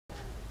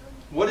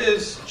what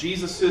is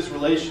Jesus'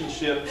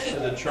 relationship to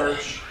the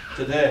church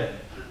today?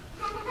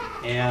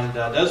 And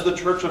does the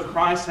Church of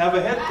Christ have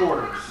a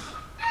headquarters?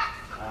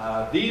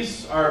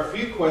 These are a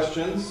few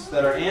questions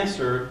that are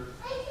answered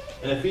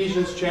in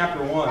Ephesians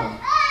chapter 1.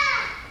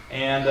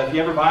 And if you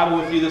have a Bible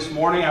with you this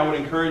morning, I would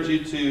encourage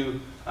you to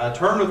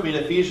turn with me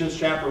to Ephesians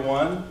chapter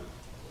 1.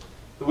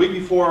 The week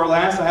before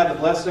last, I had the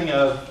blessing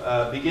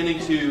of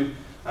beginning to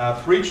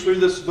preach through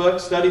this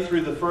book, study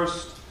through the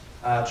first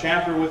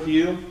chapter with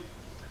you.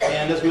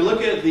 And as we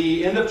look at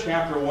the end of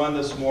chapter 1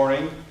 this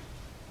morning,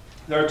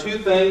 there are two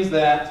things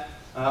that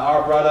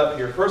are brought up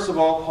here. First of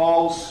all,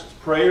 Paul's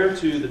prayer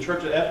to the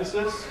church at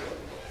Ephesus.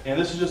 And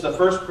this is just the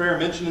first prayer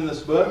mentioned in this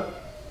book.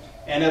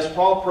 And as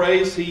Paul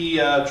prays, he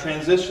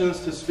transitions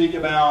to speak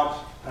about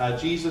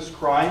Jesus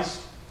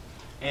Christ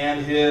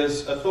and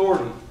His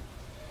authority.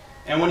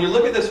 And when you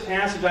look at this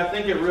passage, I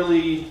think it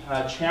really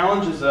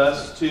challenges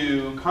us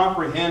to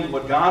comprehend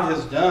what God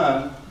has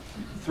done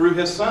through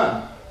His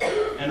Son,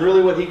 and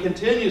really what He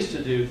continues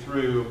to do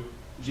through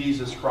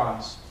Jesus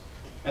Christ.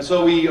 And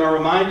so we are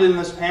reminded in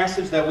this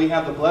passage that we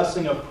have the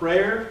blessing of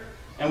prayer,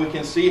 and we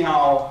can see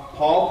how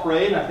Paul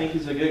prayed. I think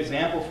he's a good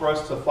example for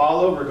us to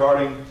follow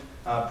regarding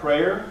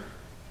prayer.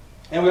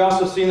 And we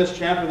also see in this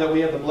chapter that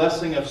we have the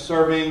blessing of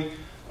serving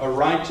a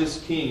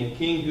righteous king, a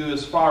king who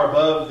is far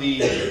above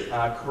the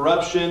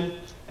corruption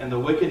and the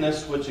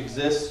wickedness which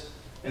exists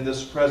in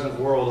this present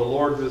world, a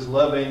Lord who is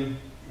loving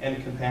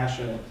and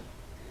compassionate.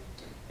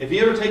 If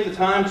you ever take the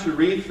time to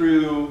read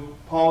through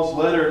Paul's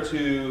letter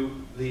to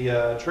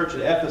the church at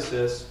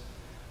Ephesus,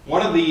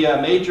 one of the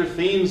major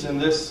themes in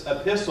this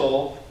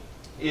epistle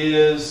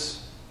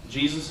is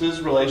Jesus'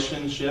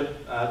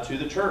 relationship to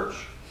the church.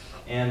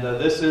 And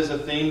this is a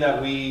theme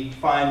that we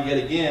find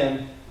yet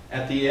again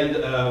at the end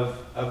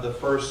of the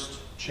first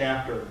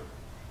chapter.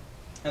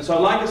 And so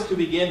I'd like us to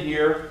begin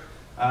here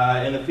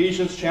in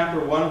Ephesians chapter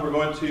 1. We're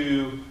going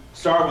to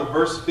start with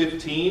verse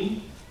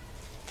 15.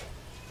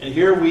 And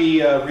here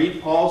we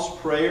read Paul's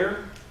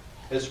prayer,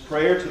 his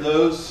prayer to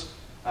those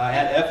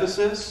at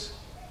Ephesus.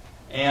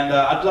 And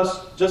I'd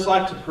just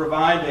like to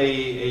provide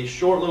a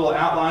short little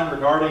outline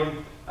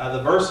regarding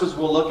the verses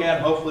we'll look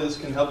at. Hopefully this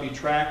can help you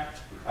track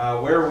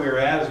where we're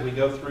at as we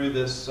go through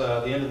this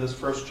the end of this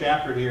first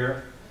chapter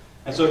here.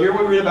 And so here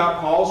we read about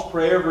Paul's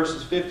prayer,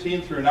 verses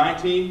 15 through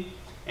 19.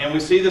 And we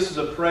see this as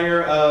a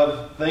prayer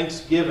of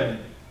thanksgiving.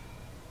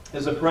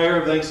 It's a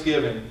prayer of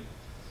thanksgiving.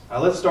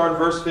 Let's start in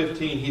verse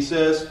 15. He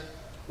says,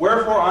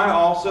 "Wherefore I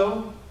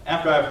also,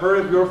 after I have heard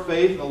of your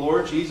faith in the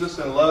Lord Jesus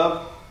and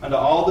love unto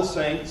all the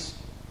saints,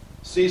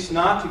 cease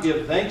not to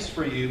give thanks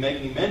for you,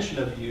 making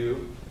mention of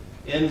you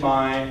in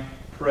my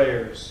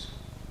prayers."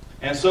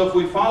 And so if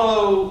we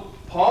follow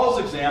Paul's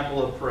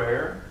example of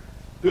prayer,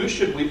 who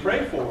should we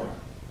pray for?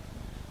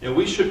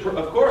 We should,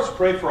 of course,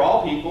 pray for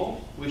all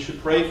people. We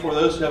should pray for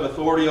those who have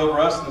authority over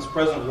us in this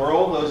present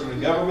world, those in the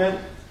government.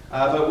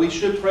 But we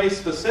should pray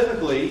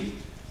specifically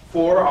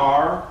for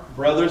our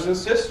brothers and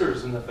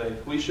sisters in the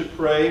faith. We should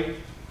pray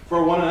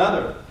for one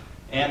another.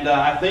 And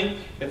I think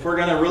if we're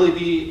going to really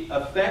be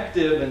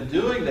effective in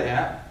doing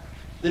that,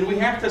 then we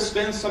have to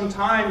spend some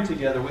time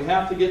together. We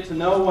have to get to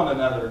know one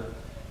another.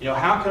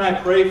 How can I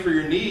pray for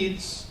your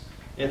needs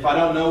if I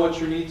don't know what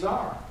your needs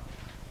are?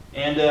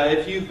 And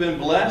if you've been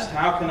blessed,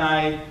 how can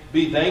I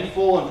be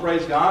thankful and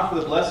praise God for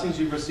the blessings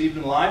you've received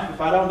in life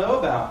if I don't know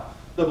about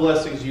the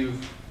blessings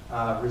you've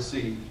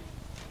received?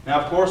 Now,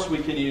 of course, we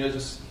can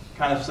just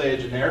kind of say a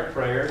generic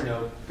prayer.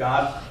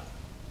 God,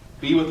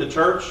 be with the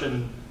church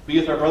and be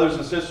with our brothers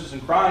and sisters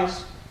in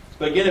Christ.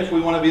 But again, if we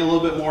want to be a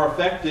little bit more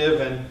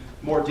effective and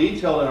more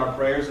detailed in our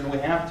prayers, then we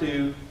have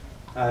to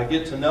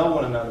get to know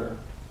one another.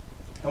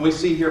 And we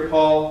see here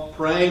Paul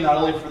praying not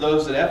only for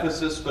those at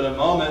Ephesus, but in a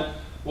moment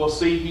we'll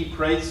see he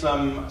prayed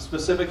some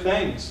specific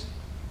things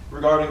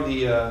regarding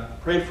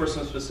prayed for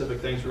some specific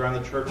things regarding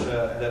the church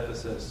at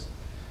Ephesus.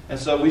 And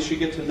so we should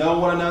get to know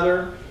one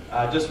another.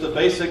 Just the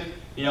basic,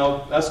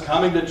 us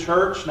coming to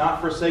church,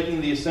 not forsaking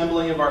the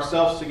assembling of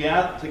ourselves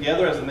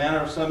together as the manner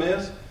of some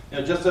is.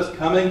 Just us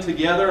coming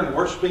together and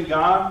worshiping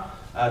God.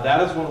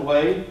 That is one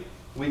way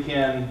we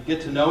can get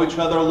to know each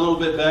other a little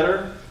bit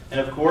better. And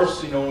of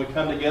course, when we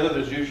come together,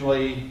 there's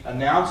usually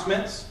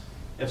announcements.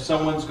 If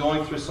someone's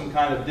going through some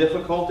kind of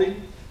difficulty,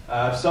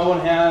 if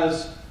someone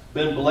has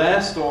been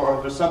blessed, or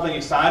if there's something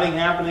exciting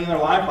happening in their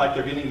life, like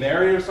they're getting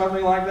married or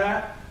something like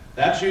that,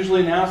 that's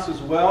usually announced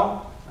as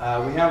well.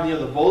 We have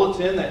the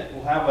bulletin that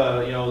will have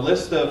a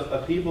list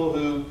of people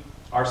who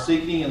are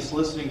seeking and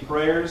soliciting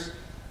prayers.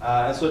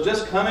 And so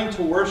just coming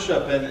to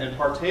worship and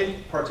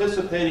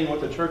participating in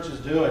what the church is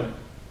doing,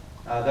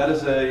 that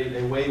is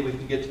a way we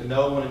can get to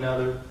know one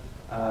another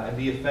and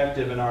be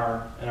effective in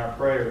our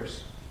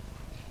prayers.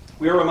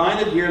 We are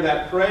reminded here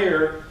that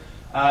prayer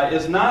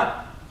is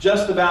not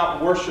just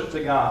about worship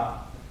to God.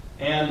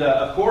 And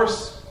of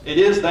course, it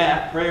is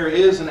that. Prayer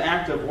is an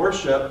act of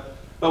worship.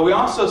 But we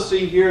also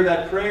see here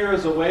that prayer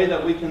is a way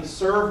that we can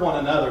serve one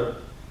another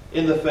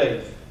in the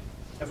faith.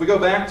 If we go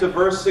back to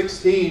verse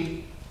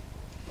 16,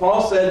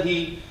 Paul said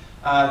he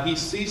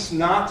ceased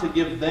not to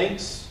give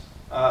thanks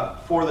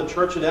for the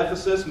church at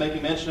Ephesus,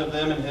 making mention of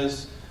them in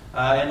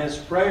his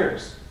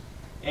prayers.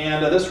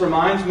 And this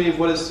reminds me of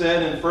what is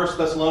said in 1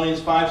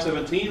 Thessalonians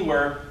 5:17,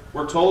 where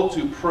we're told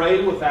to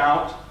pray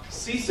without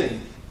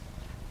ceasing.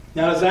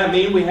 Now, does that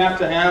mean we have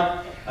to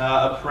have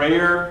a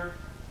prayer,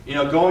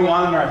 going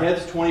on in our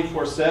heads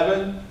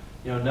 24/7?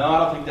 No, I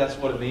don't think that's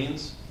what it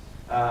means.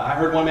 I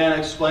heard one man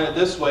explain it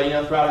this way,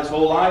 throughout his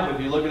whole life,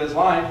 if you look at his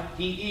life,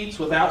 he eats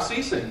without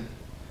ceasing.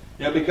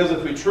 Because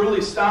if we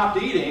truly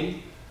stopped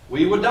eating,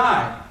 we would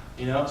die.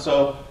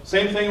 So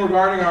same thing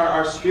regarding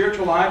our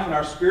spiritual life and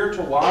our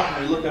spiritual walk.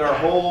 When we look at our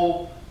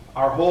whole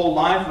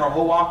life and our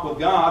whole walk with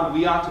God,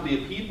 we ought to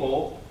be a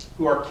people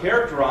who are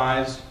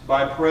characterized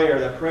by prayer.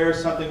 That prayer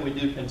is something we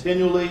do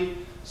continually,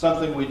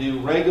 something we do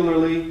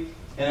regularly,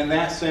 and in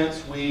that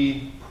sense,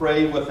 we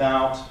pray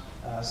without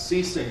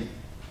ceasing.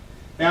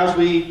 Now, as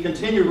we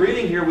continue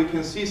reading here, we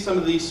can see some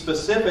of these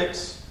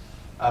specifics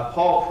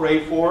Paul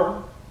prayed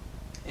for.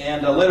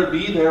 And letter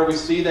B there, we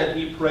see that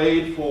he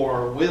prayed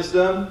for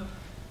wisdom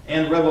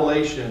and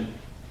revelation.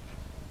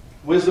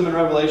 Wisdom and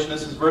revelation.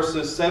 This is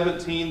verses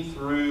 17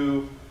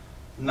 through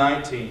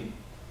 19.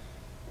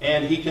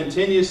 And he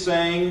continues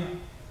saying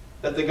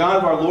that the God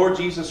of our Lord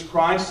Jesus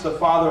Christ, the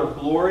Father of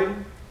glory,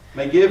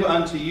 may give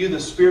unto you the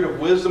spirit of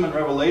wisdom and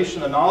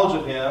revelation, the knowledge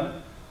of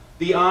him,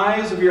 the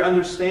eyes of your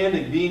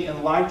understanding being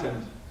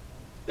enlightened,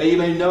 that you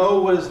may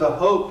know what is the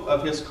hope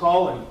of his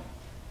calling,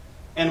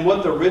 and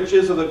what the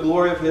riches of the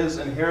glory of his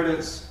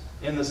inheritance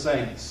in the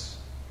saints,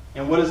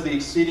 and what is the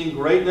exceeding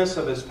greatness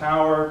of his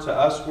power to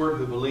usward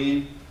who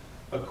believe,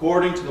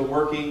 according to the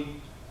working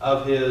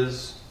of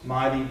his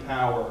mighty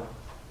power.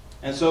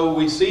 And so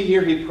we see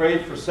here he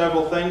prayed for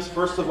several things.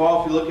 First of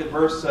all, if you look at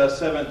verse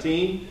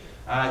 17,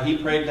 he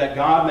prayed that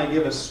God may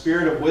give a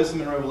spirit of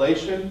wisdom and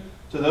revelation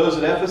to those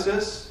at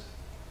Ephesus.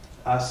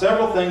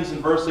 Several things in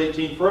verse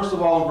 18. First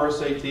of all, in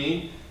verse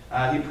 18,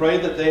 he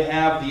prayed that they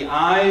have the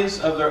eyes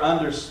of their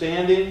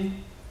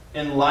understanding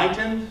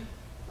enlightened.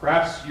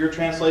 Perhaps your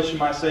translation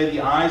might say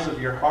the eyes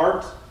of your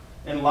heart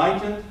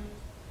enlightened.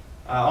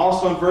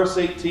 Also in verse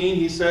 18,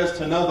 he says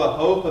to know the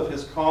hope of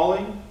his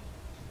calling.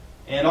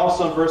 And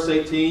also in verse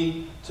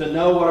 18, to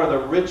know what are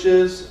the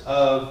riches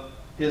of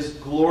his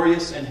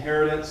glorious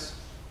inheritance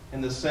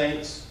in the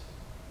saints.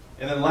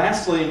 And then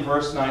lastly, in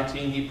verse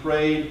 19, he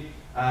prayed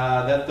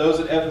that those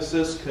at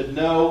Ephesus could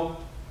know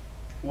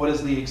what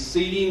is the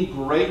exceeding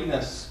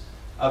greatness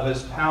of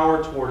his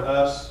power toward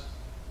us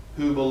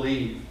who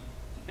believe.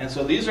 And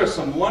so these are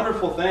some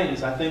wonderful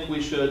things I think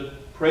we should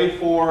pray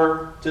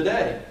for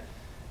today.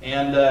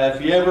 And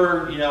if you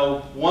ever,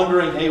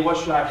 wondering, hey, what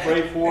should I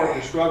pray for? If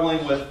you're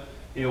struggling with,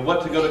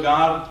 what to go to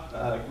God,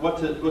 what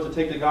to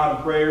take to God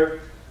in prayer,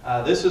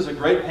 this is a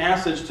great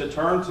passage to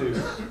turn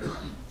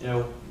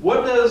to.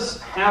 What does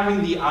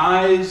having the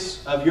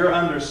eyes of your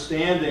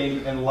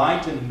understanding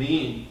enlightened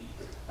mean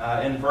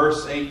in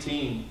verse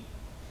 18?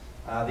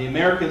 The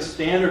American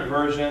Standard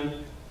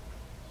Version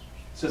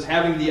says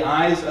having the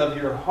eyes of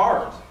your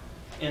heart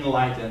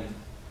enlightened.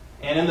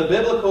 And in the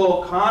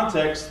biblical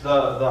context,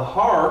 the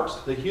heart,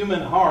 the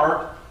human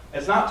heart,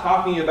 it's not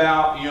talking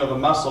about, the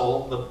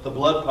muscle, the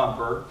blood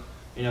pumper.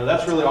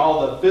 That's really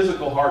all the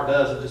physical heart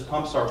does. It just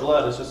pumps our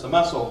blood. It's just a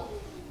muscle.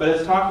 But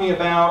it's talking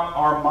about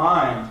our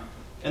mind.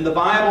 In the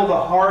Bible,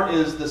 the heart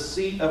is the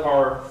seat of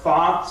our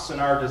thoughts and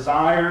our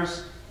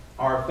desires,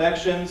 our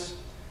affections.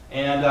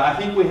 And I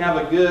think we have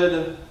a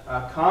good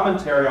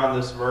commentary on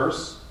this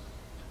verse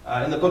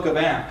in the book of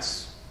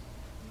Acts.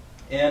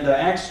 And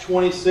Acts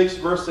 26,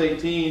 verse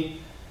 18,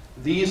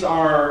 these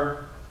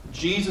are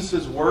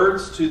Jesus'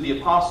 words to the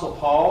Apostle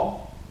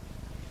Paul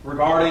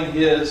regarding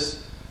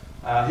his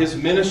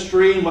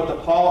ministry and what the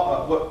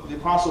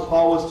Apostle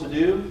Paul was to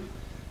do.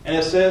 And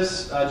it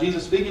says,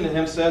 Jesus speaking to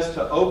him says,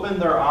 to open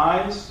their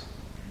eyes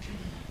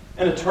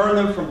and to turn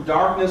them from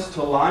darkness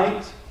to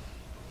light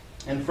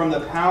and from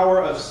the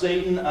power of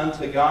Satan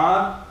unto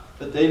God,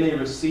 that they may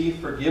receive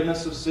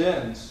forgiveness of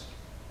sins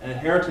and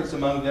inheritance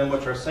among them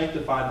which are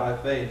sanctified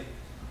by faith,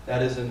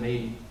 that is in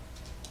me.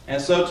 And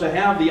so to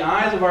have the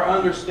eyes of our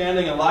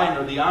understanding enlightened,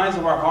 or the eyes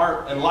of our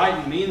heart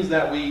enlightened, means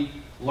that we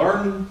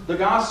learn the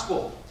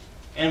gospel.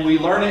 And we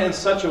learn it in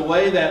such a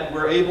way that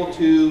we're able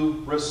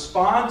to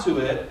respond to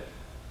it,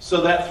 so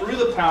that through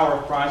the power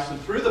of Christ and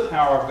through the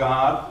power of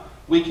God,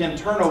 we can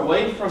turn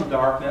away from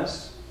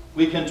darkness,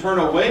 we can turn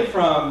away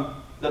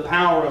from the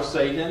power of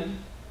Satan,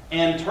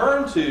 and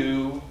turn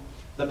to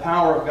the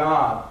power of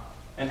God,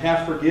 and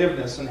have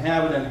forgiveness, and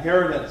have an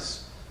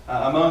inheritance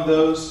among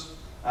those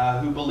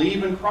who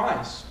believe in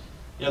Christ.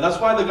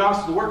 That's why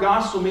the word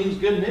gospel means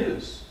good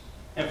news.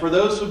 And for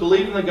those who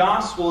believe in the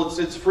gospel,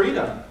 it's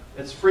freedom.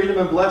 It's freedom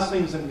and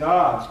blessings in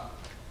God.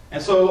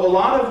 And so a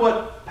lot of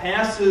what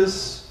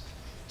passes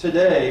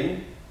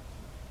today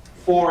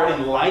for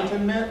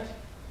enlightenment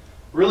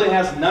really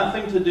has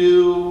nothing to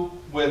do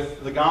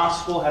with the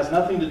gospel, has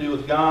nothing to do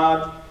with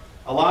God.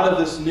 A lot of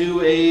this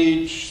new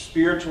age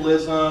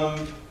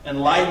spiritualism,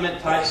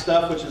 enlightenment type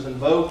stuff which is in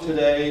vogue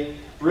today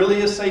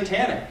really is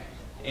satanic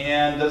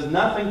and does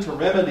nothing to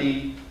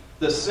remedy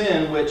the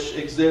sin which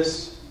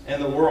exists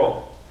in the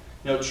world.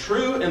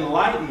 True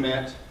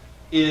enlightenment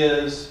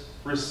is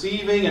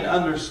receiving and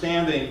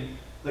understanding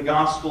the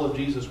gospel of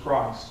Jesus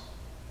Christ.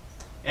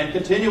 And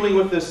continuing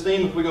with this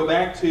theme, if we go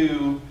back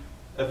to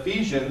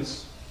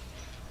Ephesians,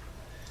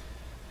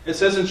 it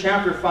says in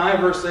chapter 5,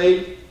 verse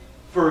 8,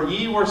 "For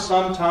ye were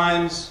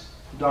sometimes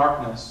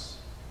darkness."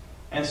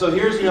 And so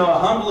here's, a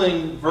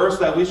humbling verse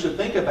that we should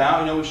think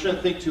about. We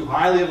shouldn't think too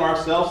highly of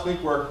ourselves,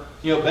 think we're,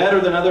 better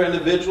than other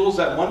individuals.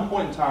 At one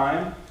point in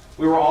time,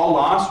 we were all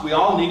lost. We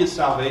all needed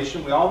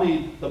salvation. We all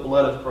need the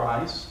blood of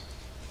Christ.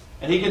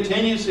 And he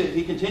continues here,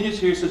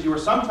 he says, "You were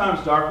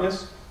sometimes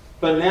darkness,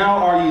 but now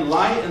are ye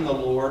light in the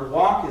Lord.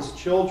 Walk as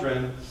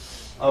children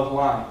of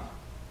light."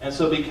 And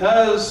so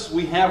because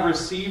we have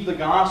received the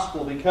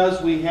gospel,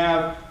 because we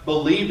have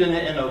believed in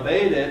it and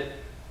obeyed it,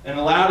 and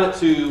allowed it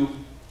to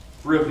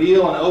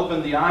reveal and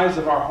open the eyes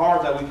of our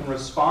heart that we can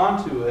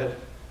respond to it,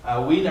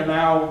 we are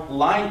now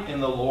light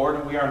in the Lord,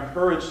 and we are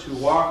encouraged to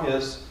walk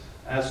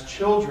as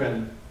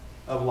children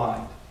of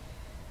light.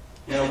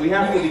 We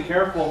have to be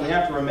careful, and we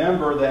have to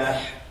remember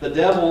that the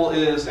devil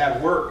is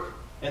at work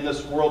in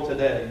this world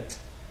today.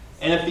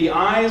 And if the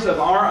eyes of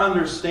our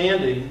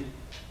understanding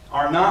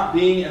are not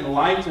being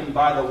enlightened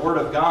by the Word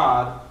of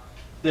God,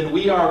 then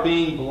we are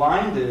being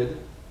blinded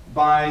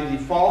by the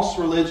false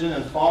religion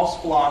and false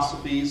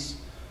philosophies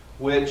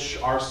which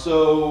are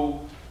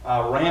so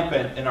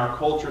rampant in our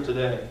culture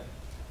today.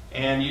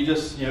 And you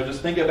just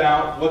think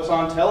about what's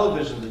on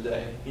television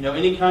today.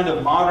 Any kind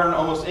of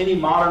almost any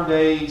modern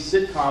day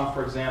sitcom,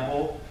 for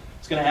example,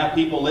 it's going to have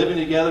people living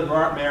together who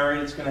aren't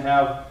married. It's going to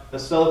have the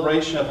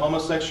celebration of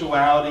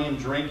homosexuality and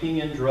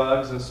drinking and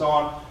drugs and so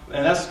on.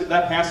 And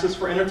that passes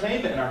for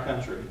entertainment in our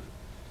country.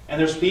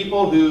 And there's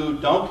people who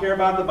don't care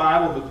about the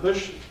Bible, who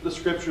push the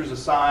Scriptures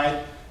aside.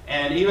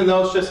 And even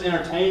though it's just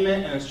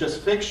entertainment and it's just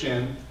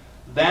fiction,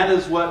 that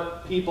is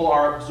what people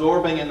are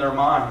absorbing in their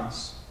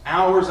minds.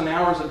 Hours and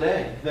hours a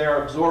day,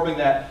 they're absorbing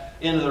that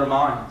into their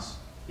minds.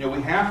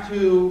 We have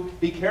to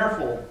be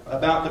careful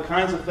about the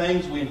kinds of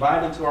things we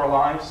invite into our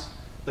lives,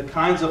 the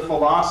kinds of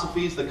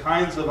philosophies, the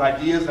kinds of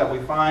ideas that we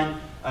find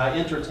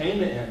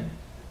entertainment in,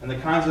 and the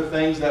kinds of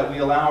things that we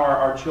allow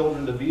our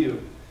children to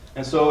view.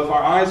 And so if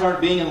our eyes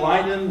aren't being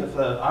enlightened, if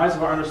the eyes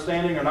of our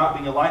understanding are not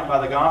being enlightened by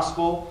the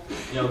gospel,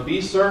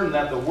 be certain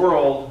that the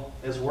world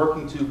is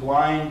working to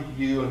blind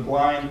you and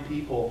blind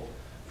people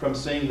from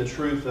seeing the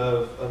truth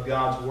of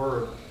God's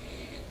Word.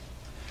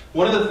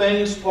 One of the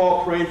things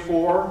Paul prayed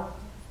for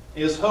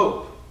is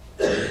hope.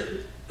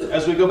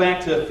 As we go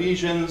back to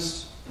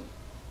Ephesians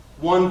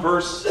 1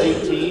 verse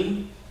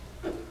 18,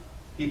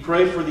 he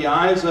prayed for the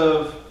eyes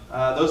of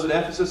those at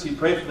Ephesus. He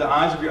prayed for the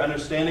eyes of your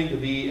understanding to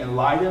be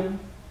enlightened.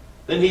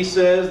 Then he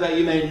says that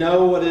you may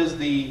know what is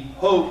the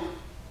hope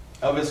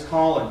of his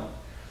calling.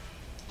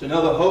 To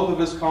know the hope of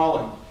his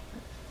calling.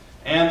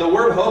 And the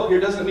word hope here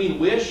doesn't mean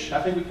wish.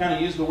 I think we kind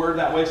of use the word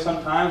that way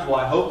sometimes. Well,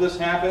 I hope this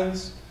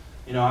happens.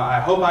 I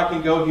hope I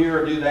can go here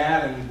or do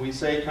that. And we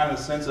say kind of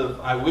a sense of,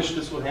 I wish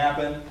this would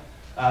happen.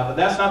 But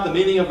that's not the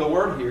meaning of the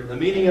word here. The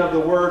meaning of the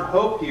word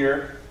hope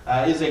here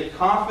is a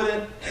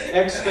confident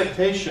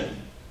expectation.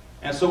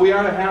 And so we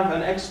are to have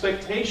an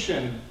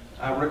expectation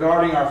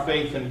regarding our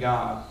faith in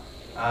God.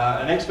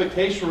 An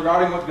expectation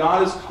regarding what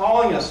God is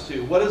calling us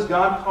to. What is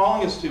God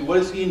calling us to? What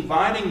is He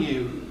inviting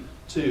you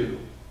to?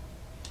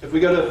 If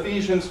we go to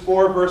Ephesians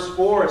 4 verse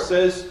 4, it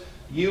says,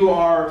 you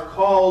are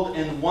called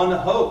in one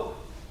hope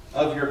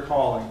of your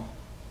calling.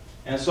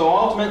 And so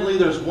ultimately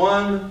there's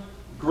one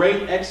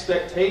great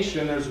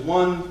expectation. There's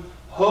one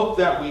hope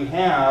that we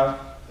have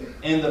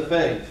in the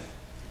faith.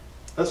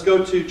 Let's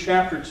go to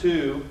chapter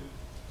 2.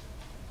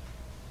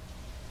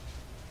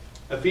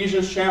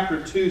 Ephesians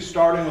chapter 2,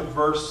 starting with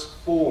verse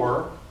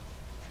 4.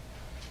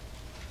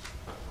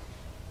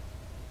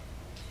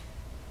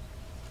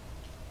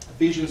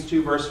 Ephesians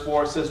 2, verse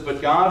 4 says,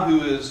 but God,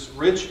 who is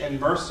rich in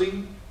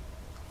mercy,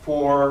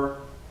 for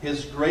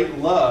His great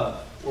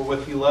love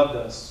wherewith He loved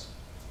us,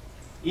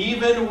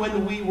 even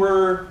when we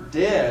were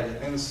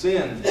dead in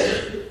sin,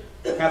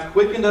 hath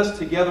quickened us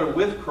together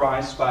with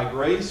Christ. By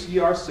grace ye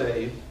are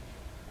saved,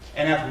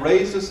 and hath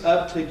raised us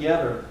up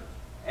together,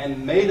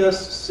 and made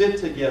us sit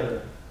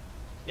together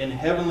in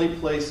heavenly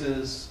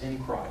places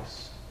in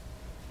Christ.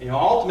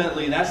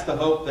 Ultimately, that's the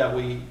hope that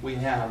we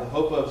have, the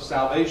hope of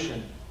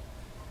salvation.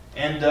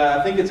 And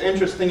I think it's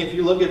interesting, if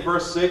you look at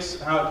verse 6,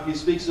 how he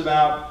speaks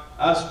about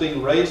us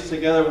being raised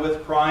together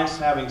with Christ,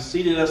 having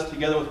seated us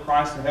together with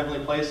Christ in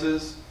heavenly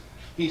places.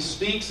 He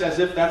speaks as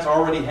if that's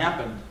already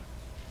happened.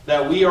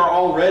 That we are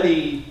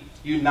already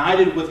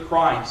united with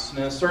Christ. And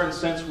in a certain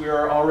sense, we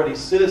are already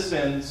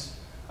citizens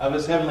of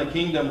His heavenly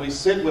kingdom. We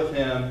sit with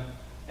Him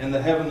in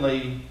the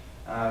heavenly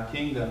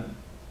kingdom.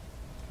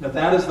 But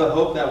that is the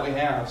hope that we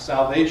have,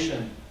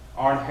 salvation,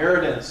 our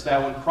inheritance,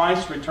 that when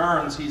Christ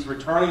returns, He's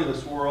returning to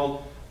this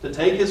world to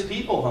take His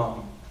people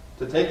home,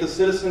 to take the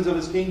citizens of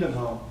His kingdom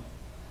home.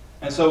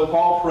 And so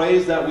Paul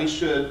prays that we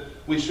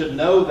should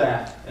know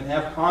that and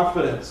have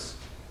confidence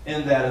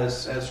in that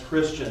as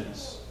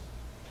Christians.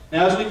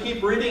 Now as we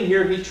keep reading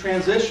here, he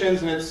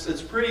transitions, and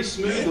it's pretty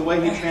smooth the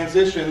way he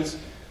transitions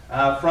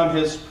from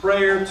his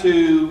prayer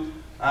to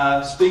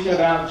speaking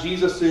about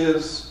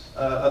Jesus'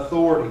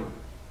 authority.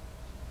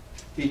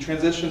 He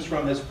transitions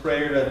from his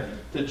prayer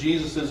to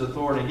Jesus'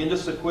 authority. Again,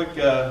 just a quick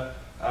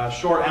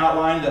short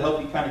outline to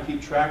help you kind of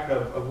keep track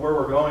of where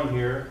we're going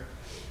here.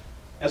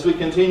 As we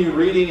continue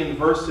reading in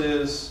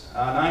verses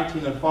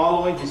 19 and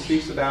following, he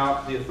speaks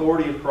about the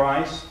authority of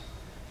Christ.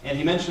 And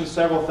he mentions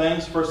several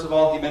things. First of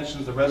all, he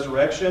mentions the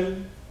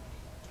resurrection.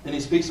 Then he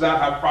speaks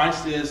about how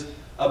Christ is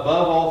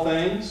above all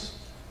things.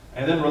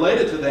 And then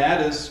related to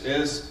that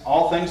is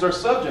all things are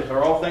subject,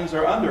 or all things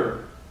are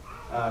under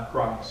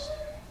Christ.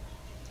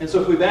 And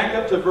so if we back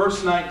up to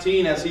verse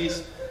 19, as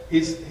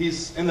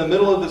he's in the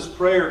middle of this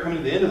prayer, coming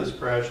to the end of this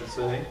prayer, I should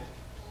say.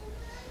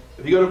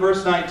 If you go to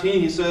verse 19,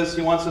 he says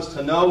he wants us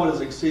to know what is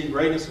the exceeding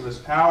greatness of his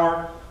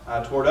power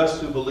toward us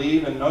who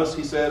believe. And notice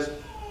he says,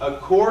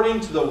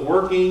 according to the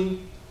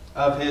working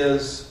of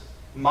his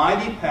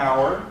mighty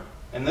power,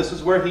 and this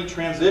is where he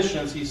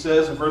transitions, he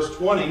says in verse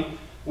 20,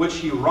 which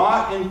he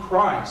wrought in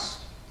Christ,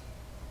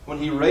 when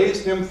he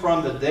raised him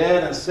from the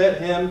dead and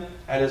set him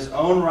at his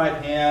own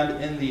right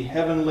hand in the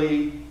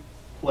heavenly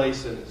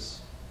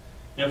places.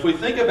 And if we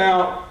think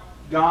about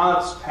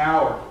God's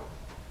power,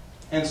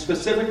 and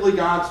specifically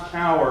God's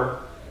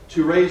power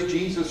to raise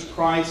Jesus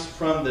Christ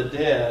from the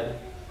dead,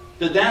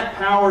 did that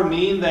power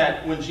mean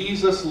that when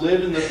Jesus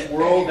lived in this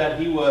world that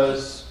he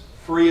was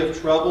free of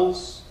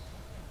troubles,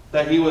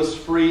 that he was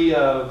free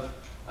of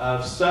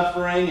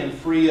suffering and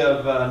free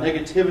of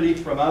negativity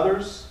from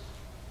others?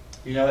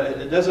 You know,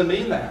 it doesn't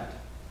mean that.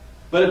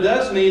 But it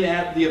does mean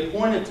at the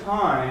appointed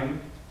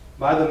time,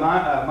 by the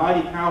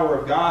mighty power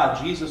of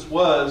God, Jesus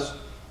was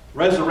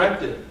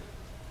resurrected.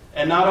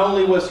 And not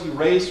only was he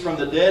raised from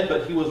the dead,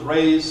 but he was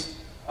raised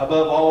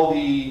above all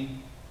the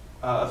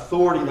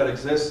authority that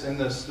exists in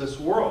this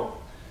world.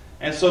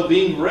 And so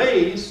being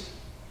raised,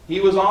 he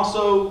was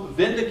also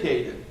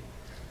vindicated.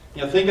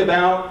 You know, think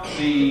about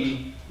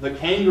the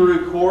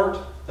kangaroo court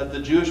that the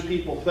Jewish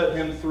people put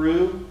him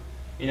through.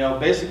 You know,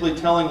 basically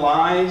telling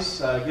lies,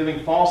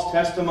 giving false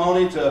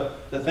testimony to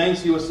the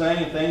things he was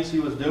saying and things he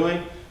was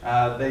doing.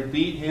 They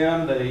beat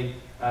him, they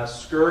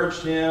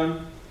scourged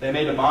him, they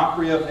made a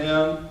mockery of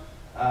him.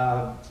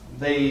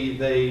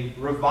 They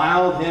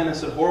reviled him and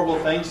said horrible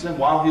things to him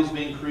while he was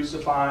being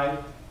crucified.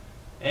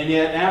 And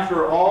yet,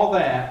 after all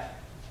that,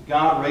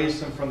 God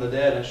raised him from the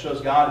dead. It shows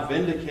God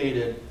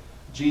vindicated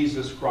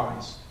Jesus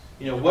Christ.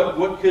 You know,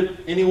 what could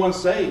anyone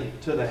say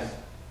to that?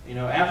 You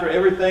know, after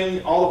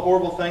everything, all the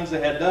horrible things they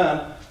had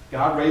done,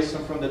 God raised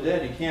him from the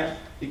dead.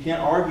 You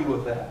can't argue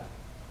with that.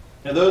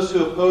 Now, those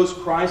who opposed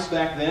Christ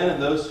back then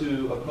and those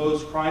who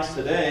oppose Christ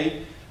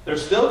today, they're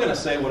still going to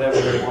say whatever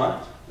they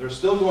want. They're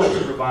still going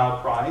to revile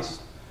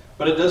Christ.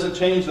 But it doesn't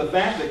change the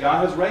fact that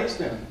God has raised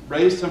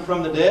him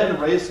from the dead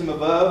and raised him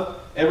above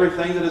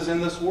everything that is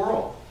in this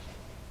world.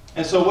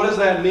 And so what does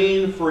that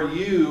mean for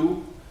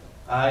you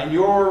in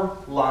your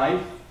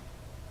life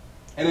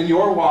and in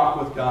your walk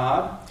with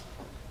God?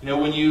 You know,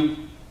 when you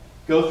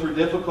go through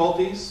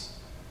difficulties,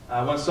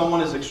 when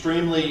someone is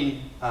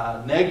extremely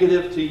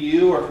negative to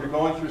you, or if you're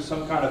going through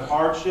some kind of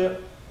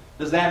hardship,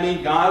 does that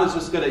mean God is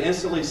just going to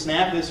instantly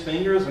snap his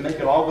fingers and make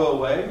it all go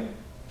away?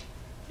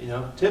 You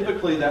know,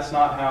 typically that's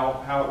not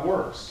how it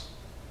works.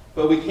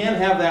 But we can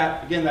have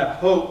that, again, that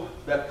hope,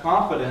 that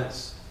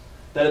confidence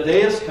that a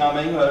day is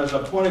coming, there's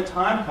an appointed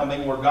time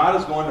coming where God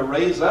is going to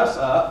raise us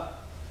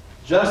up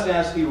just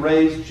as he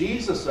raised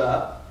Jesus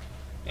up.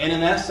 And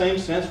in that same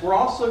sense, we're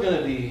also going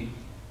to be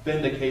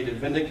vindicated.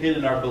 Vindicated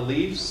in our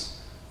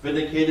beliefs,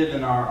 vindicated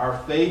in our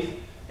faith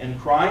in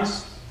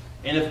Christ.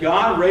 And if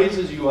God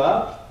raises you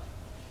up,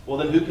 well,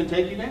 then who can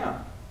take you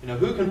down? You know,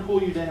 who can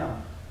pull you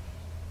down?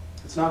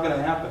 It's not going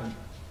to happen.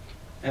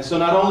 And so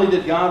not only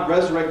did God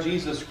resurrect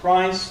Jesus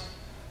Christ,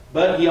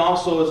 but he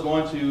also is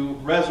going to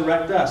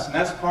resurrect us. And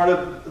that's part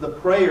of the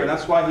prayer.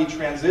 That's why he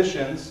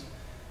transitions.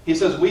 He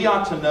says we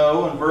ought to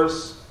know in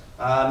verse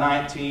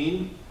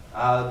 19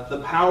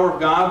 the power of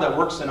God that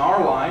works in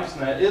our lives,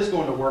 and that is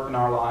going to work in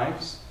our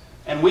lives.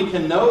 And we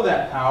can know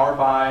that power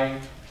by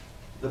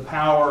the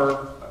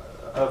power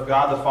of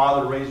God the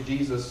Father to raise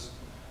Jesus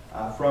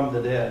from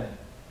the dead.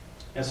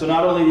 And so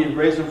not only did he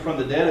raise him from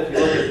the dead, if you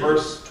look at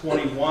verse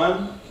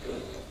 21,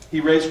 he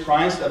raised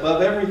Christ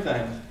above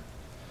everything.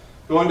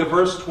 Going to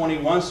verse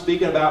 21,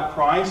 speaking about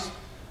Christ,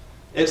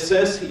 it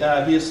says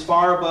he is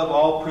far above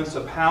all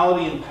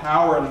principality and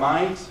power and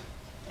might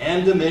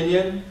and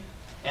dominion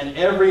and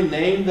every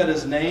name that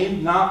is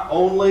named, not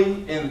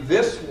only in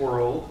this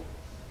world,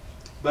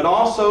 but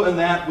also in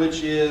that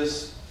which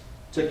is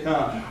to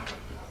come.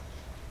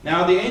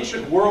 Now, in the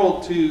ancient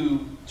world,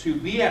 to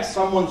be at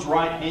someone's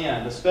right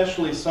hand,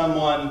 especially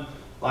someone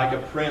like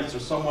a prince or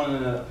someone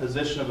in a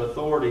position of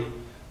authority,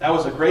 that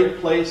was a great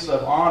place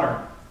of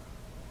honor.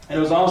 And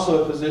it was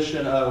also a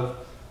position of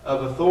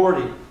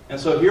authority. And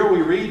so here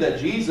we read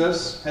that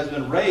Jesus has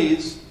been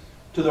raised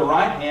to the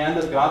right hand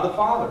of God the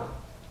Father.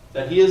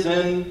 That he is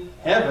in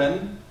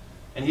heaven,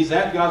 and he's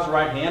at God's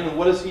right hand, and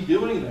what is he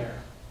doing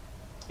there?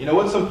 You know,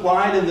 what's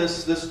implied in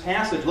this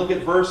passage? Look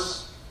at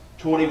verse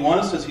 21.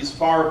 It says he's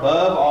far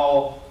above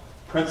all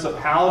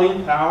principality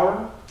and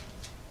power.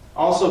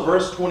 Also,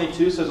 verse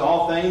 22 says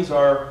all things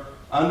are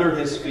under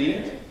his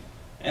feet.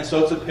 And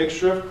so it's a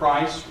picture of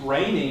Christ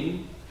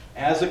reigning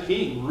as a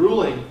king,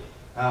 ruling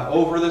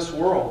over this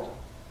world.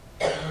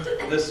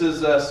 This is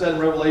said in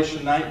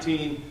Revelation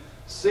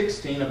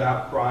 19:16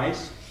 about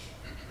Christ.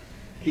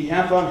 He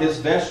hath on his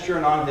vesture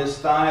and on his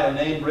thigh a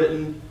name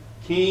written,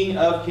 King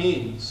of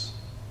Kings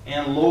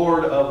and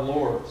Lord of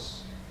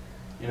Lords.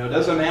 You know, it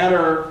doesn't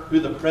matter who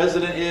the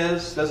president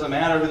is, doesn't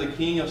matter who the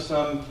king of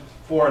some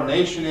foreign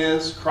nation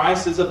is.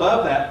 Christ is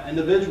above that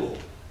individual.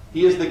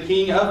 He is the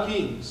King of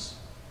Kings.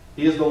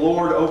 He is the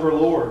Lord over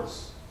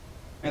lords.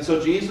 And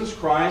so Jesus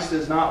Christ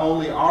is not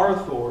only our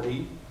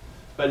authority,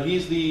 but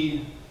He's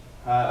the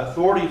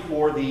authority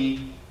for the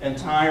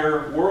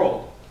entire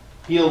world.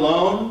 He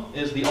alone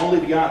is the only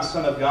begotten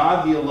Son of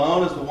God. He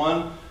alone is the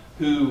one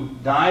who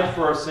died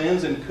for our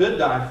sins and could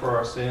die for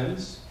our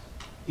sins.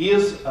 He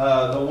is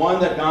the one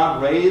that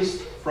God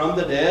raised from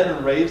the dead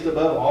and raised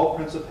above all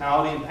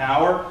principality and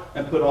power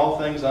and put all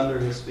things under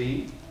His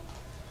feet.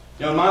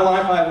 You know, in my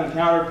life I have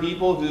encountered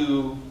people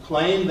who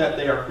claim that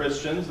they are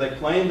Christians. They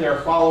claim they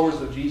are followers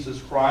of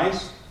Jesus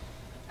Christ.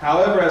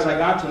 However, as I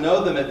got to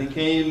know them, it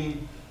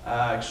became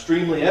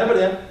extremely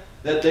evident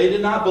that they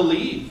did not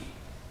believe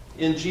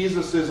in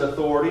Jesus'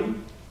 authority.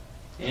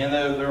 And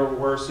there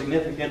were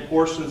significant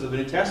portions of the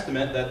New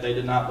Testament that they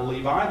did not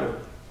believe either.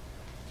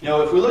 You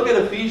know, if we look at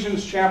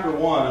Ephesians chapter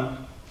 1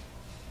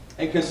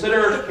 and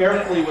consider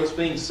carefully what's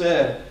being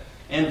said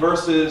in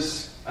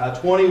verses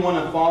 21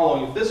 and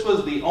following, if this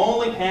was the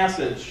only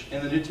passage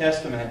in the New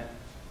Testament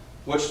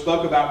which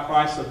spoke about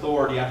Christ's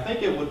authority, I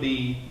think it would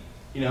be,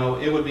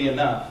 it would be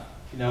enough.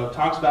 You know, it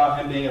talks about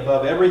Him being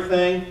above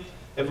everything.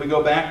 If we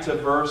go back to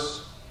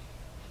verse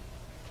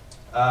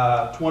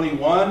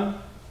 21,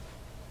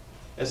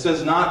 it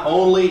says, not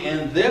only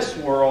in this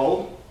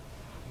world,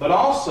 but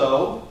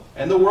also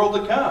in the world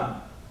to come.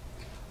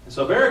 And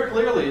so very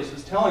clearly, this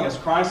is telling us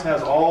Christ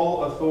has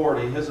all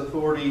authority. His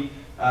authority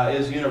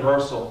is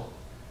universal.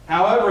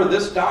 However,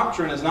 this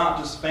doctrine is not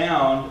just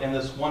found in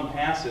this one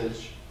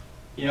passage.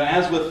 You know,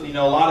 as with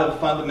a lot of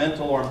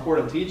fundamental or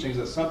important teachings,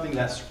 it's something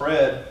that's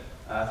spread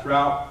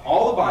throughout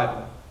all the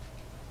Bible.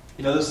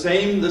 You know,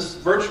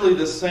 virtually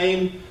the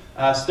same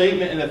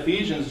statement in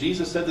Ephesians,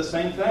 Jesus said the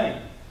same thing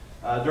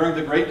during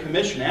the Great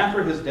Commission,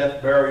 after His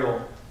death,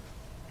 burial,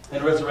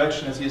 and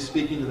resurrection, as He is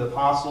speaking to the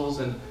apostles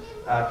and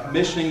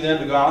commissioning them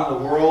to go out into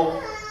the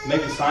world,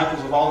 make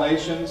disciples of all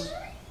nations.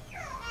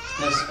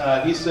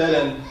 As He said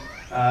in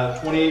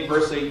 28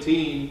 verse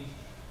 18,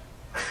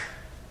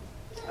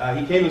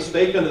 He came and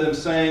spake unto them,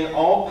 saying,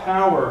 all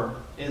power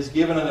is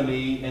given unto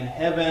me in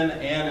heaven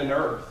and in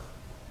earth.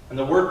 And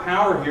the word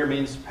power here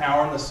means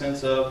power in the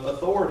sense of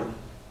authority.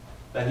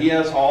 That He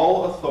has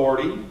all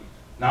authority,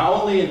 not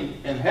only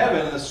in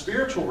heaven, in the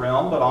spiritual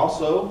realm, but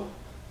also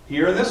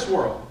here in this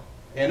world,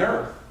 in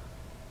earth.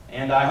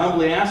 And I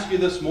humbly ask you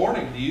this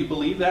morning, do you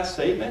believe that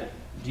statement?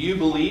 Do you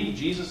believe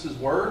Jesus'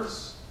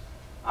 words?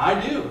 I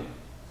do.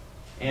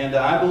 And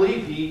I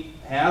believe He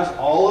has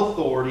all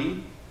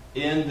authority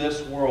in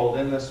this world,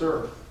 in this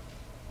earth.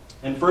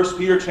 In 1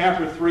 Peter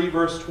chapter 3,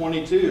 verse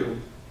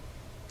 22,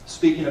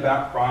 speaking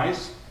about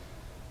Christ,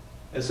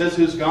 it says,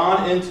 who's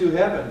gone into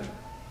heaven,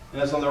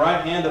 and is on the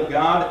right hand of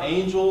God,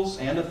 angels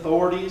and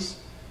authorities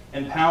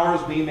and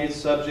powers being made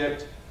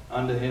subject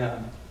unto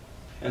Him.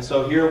 And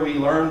so here we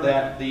learn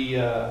that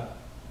the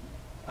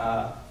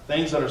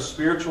things that are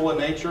spiritual in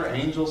nature,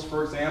 angels,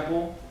 for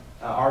example,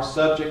 are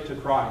subject to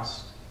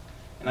Christ.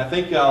 And I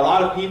think a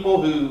lot of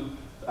people who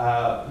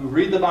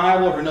read the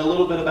Bible or know a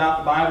little bit about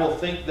the Bible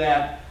think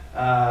that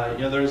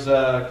there's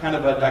a kind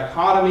of a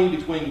dichotomy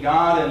between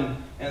God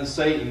and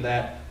Satan,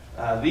 that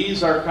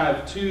these are kind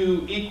of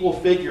two equal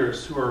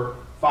figures who are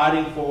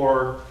fighting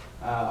for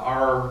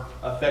our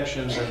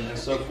affections and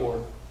so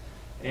forth.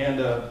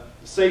 And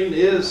Satan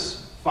is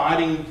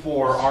fighting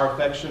for our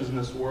affections in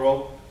this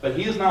world, but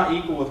he is not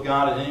equal with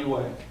God in any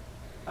way.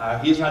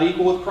 He is not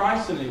equal with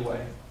Christ in any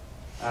way.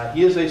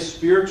 He is a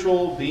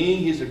spiritual being.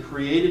 He's a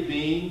created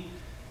being.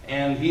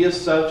 And he is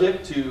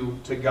subject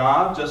to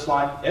God, just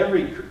like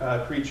every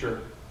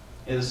creature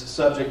is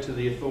subject to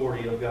the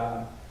authority of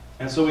God.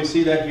 And so we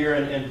see that here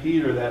in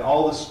Peter, that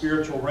all the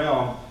spiritual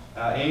realm,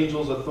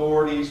 angels,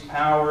 authorities,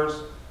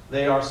 powers,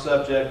 they are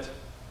subject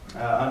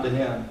unto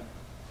him.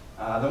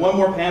 Then one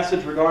more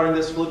passage regarding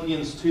this,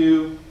 Philippians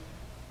 2,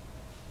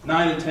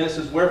 9 and 10,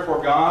 says,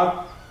 wherefore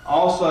God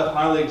also hath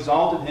highly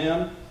exalted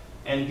him,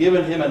 and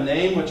given him a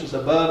name which is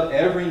above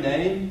every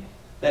name,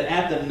 that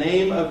at the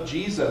name of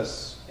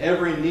Jesus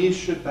every knee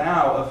should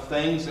bow, of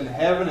things in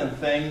heaven and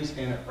things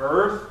in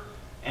earth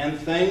and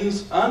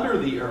things under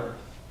the earth.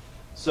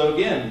 So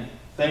again,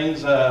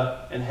 things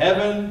in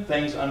heaven,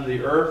 things under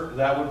the earth,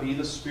 that would be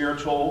the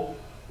spiritual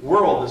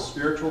world, the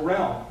spiritual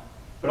realm.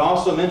 But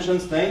also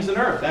mentions things in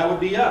earth. That would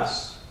be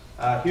us,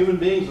 human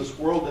beings, this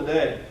world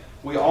today.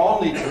 We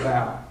all need to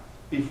bow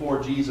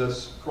before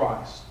Jesus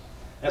Christ.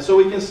 And so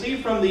we can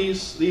see from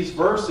these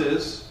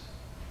verses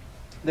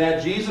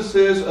that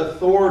Jesus'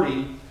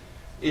 authority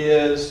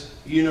is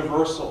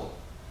universal.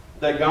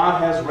 That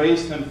God has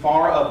raised him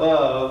far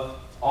above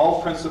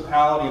all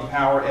principality and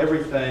power,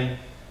 everything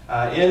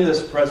in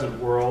this present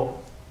world.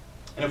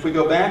 And if we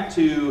go back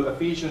to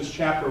Ephesians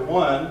chapter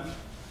 1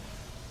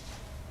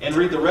 and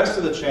read the rest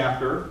of the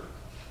chapter,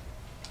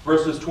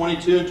 verses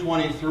 22 and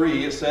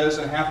 23, it says,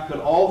 "And hath put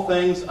all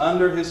things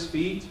under his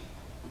feet,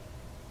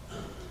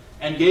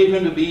 and gave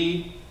him to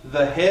be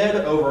the head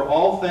over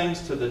all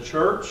things to the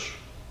church,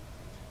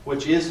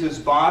 which is his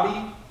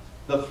body,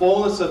 the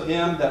fullness of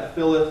him that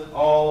filleth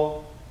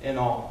all in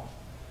all."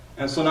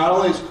 And so not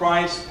only does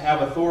Christ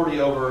have authority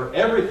over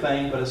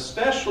everything, but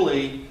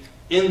especially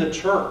in the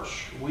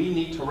church, we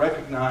need to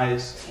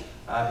recognize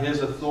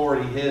his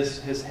authority,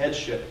 his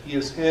headship. He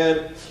is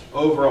head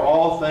over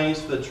all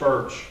things to the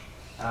church.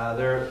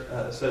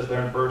 It says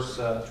there in verse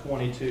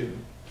 22.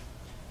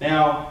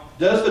 Now,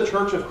 does the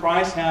Church of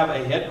Christ have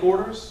a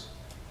headquarters?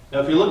 Now,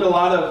 if you look at a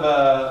lot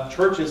of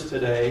churches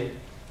today,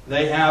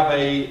 they have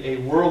a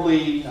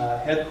worldly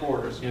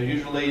headquarters.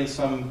 Usually in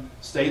some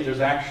state there's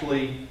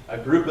actually a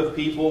group of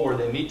people where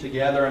they meet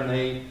together and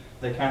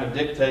they kind of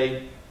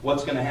dictate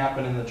what's going to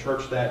happen in the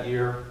church that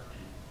year,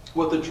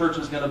 what the church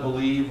is going to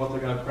believe, what they're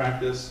going to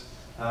practice,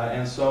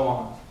 and so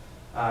on.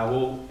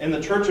 Well, in the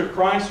Church of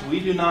Christ,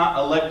 we do not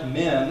elect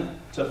men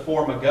to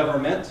form a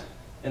government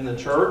in the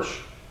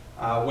church,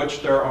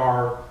 which there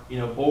are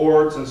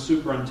boards and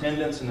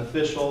superintendents and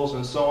officials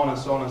and so on and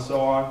so on and so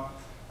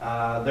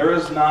on. There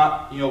is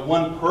not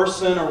one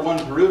person or one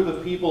group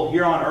of people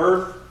here on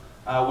earth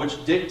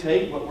which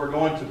dictate what we're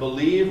going to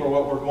believe or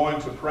what we're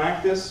going to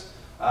practice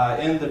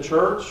in the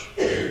church.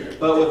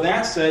 But with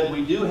that said,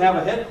 we do have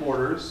a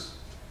headquarters,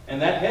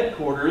 and that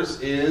headquarters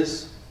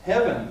is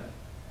heaven.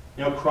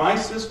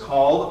 Christ is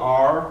called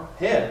our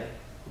head.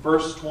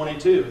 Verse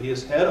 22, he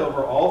is head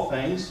over all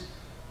things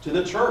to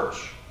the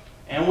church.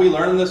 And we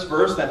learn in this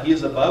verse that he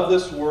is above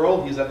this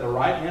world. He's at the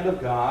right hand of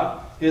God.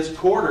 His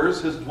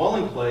quarters, his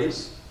dwelling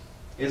place,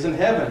 is in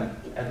heaven,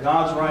 at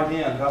God's right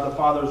hand, God the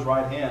Father's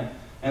right hand.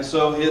 And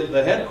so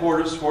the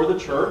headquarters for the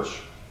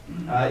church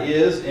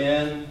is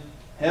in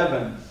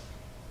heaven.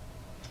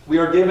 We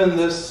are given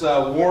this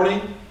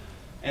warning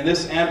and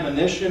this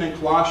admonition in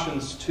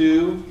Colossians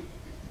 2,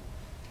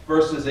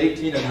 verses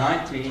 18 and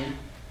 19.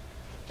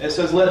 It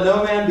says, "Let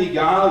no man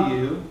beguile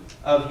you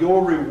of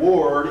your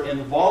reward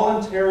in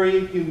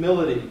voluntary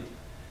humility,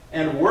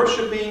 and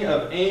worshiping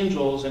of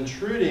angels,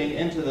 intruding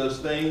into those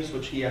things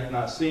which he hath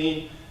not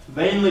seen,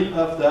 vainly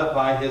puffed up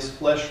by his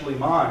fleshly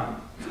mind."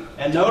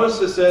 And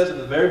notice it says at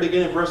the very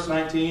beginning of verse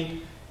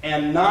 19,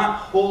 "and not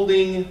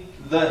holding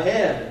the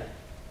head."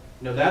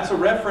 That's a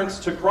reference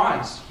to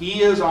Christ.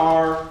 He is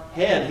our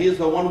head. He is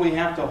the one we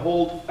have to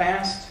hold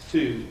fast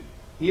to.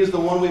 He is the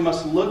one we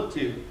must look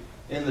to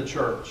in the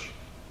church.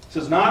 It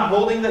says, "not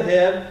holding the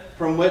head,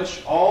 from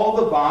which all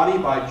the body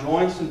by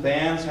joints and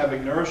bands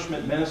having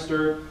nourishment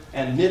ministered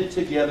and knit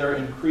together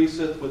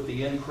increaseth with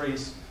the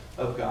increase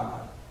of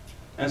God."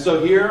 And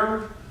so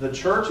here the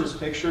church is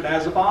pictured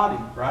as a body,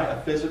 right?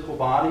 A physical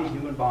body, a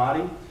human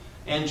body.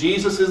 And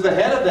Jesus is the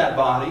head of that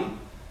body.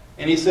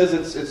 And he says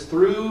it's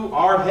through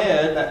our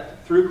head,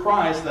 through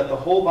Christ, that the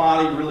whole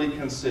body really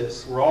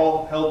consists. We're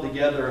all held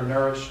together and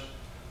nourished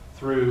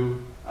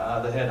through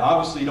the head.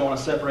 Obviously, you don't want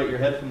to separate your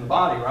head from the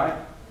body, right?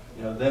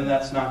 Then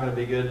that's not going to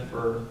be good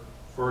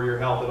for your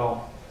health at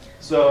all.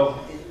 So,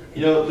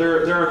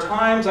 there are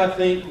times, I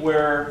think,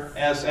 where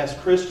as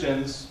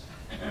Christians,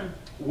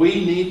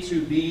 we need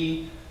to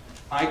be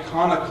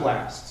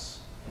iconoclasts.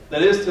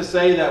 That is to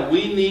say that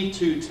we need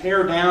to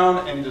tear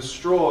down and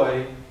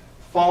destroy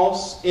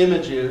false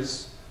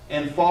images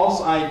and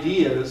false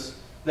ideas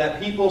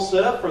that people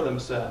set up for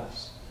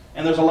themselves.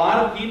 And there's a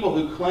lot of people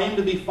who claim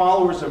to be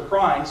followers of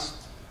Christ,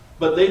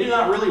 but they do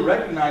not really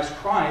recognize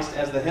Christ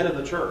as the head of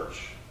the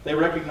church. They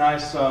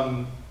recognize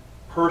some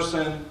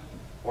person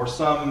or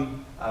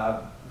some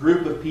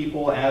group of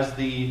people as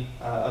the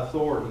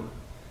authority.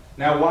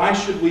 Now, why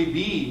should we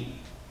be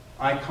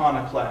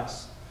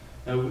iconoclasts?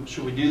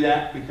 Should we do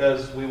that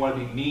because we want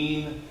to be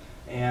mean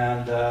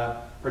and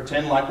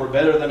pretend like we're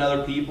better than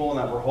other people and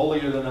that we're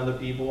holier than other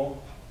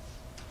people?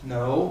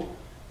 No.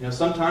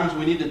 Sometimes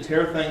we need to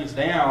tear things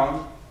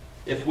down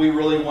if we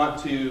really want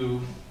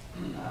to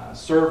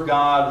serve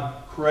God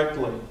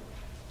correctly.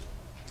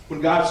 When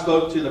God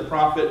spoke to the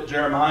prophet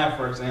Jeremiah,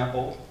 for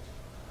example,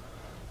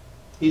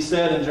 he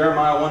said in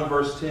Jeremiah 1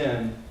 verse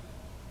 10,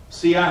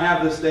 "See, I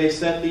have this day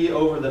set thee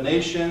over the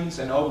nations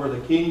and over the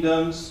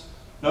kingdoms."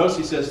 Notice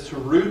he says to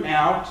root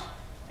out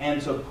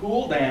and to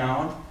pull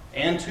down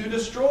and to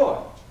destroy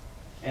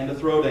and to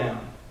throw down.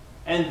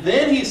 And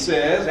then he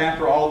says,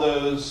 after all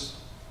those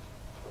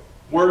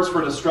words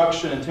for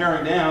destruction and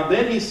tearing down,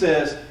 then he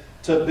says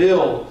to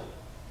build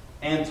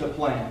and to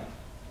plant.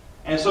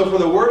 And so for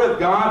the Word of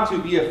God to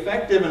be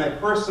effective in a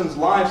person's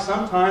life,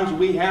 sometimes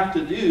we have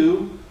to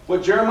do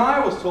what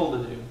Jeremiah was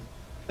told to do.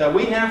 That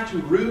we have to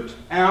root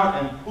out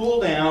and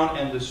pull down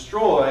and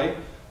destroy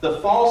the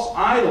false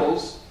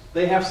idols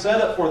they have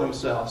set up for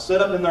themselves,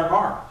 set up in their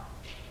heart.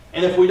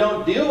 And if we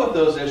don't deal with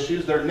those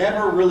issues, they're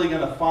never really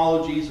going to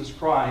follow Jesus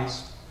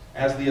Christ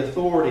as the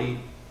authority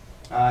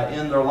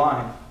in their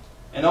life.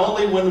 And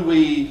only when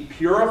we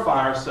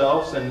purify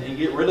ourselves and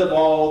get rid of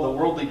all the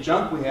worldly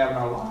junk we have in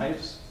our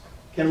lives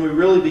can we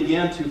really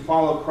begin to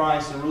follow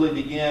Christ and really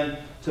begin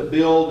to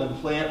build and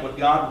plant what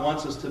God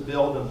wants us to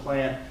build and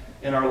plant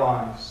in our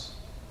lives.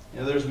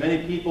 There's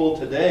many people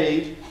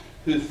today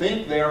who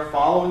think they are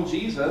following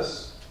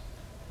Jesus,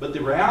 but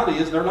the reality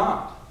is they're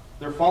not.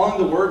 They're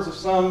following the words of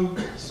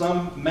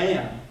some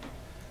man.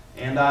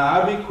 And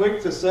I'd be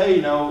quick to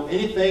say,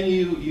 anything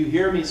you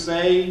hear me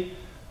say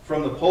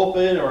from the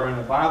pulpit or in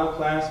a Bible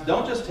class,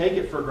 don't just take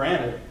it for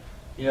granted.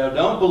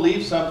 Don't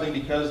believe something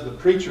because the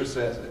preacher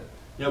says it.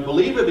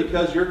 Believe it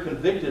because you're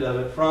convicted of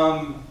it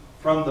from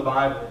the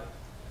Bible,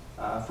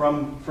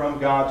 from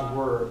God's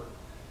Word.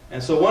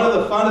 And so one of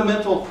the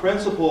fundamental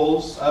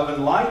principles of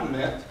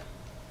enlightenment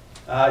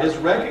is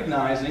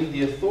recognizing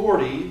the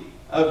authority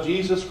of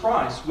Jesus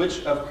Christ,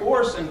 which of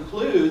course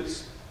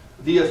includes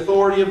the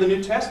authority of the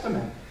New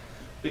Testament.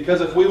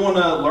 Because if we want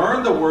to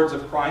learn the words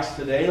of Christ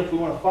today, and if we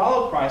want to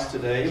follow Christ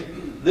today,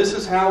 this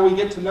is how we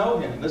get to know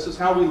Him. This is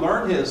how we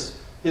learn His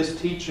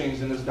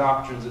teachings and His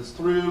doctrines. It's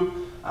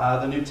through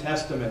the New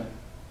Testament.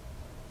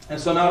 And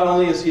so not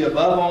only is He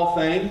above all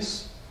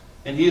things,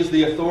 and He is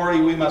the authority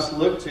we must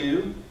look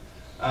to,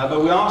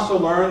 but we also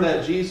learn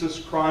that Jesus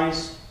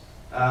Christ,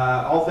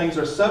 all things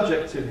are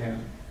subject to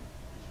Him.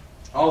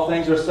 All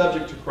things are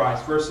subject to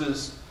Christ.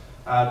 Verses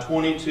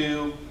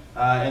 22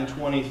 and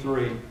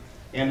 23.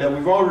 And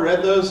we've already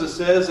read those. It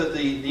says at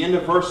the end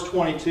of verse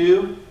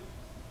 22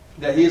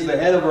 that He is the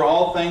head over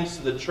all things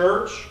to the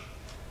church,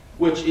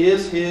 which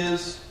is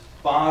His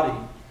body.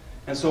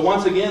 And so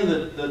once again,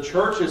 the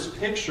church is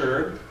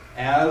pictured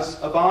as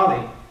a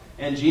body.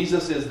 And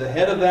Jesus is the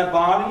head of that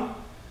body,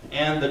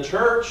 and the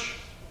church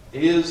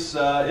is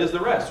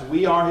the rest.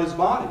 We are His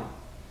body.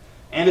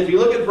 And if you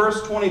look at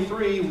verse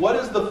 23, what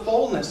is the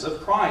fullness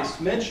of Christ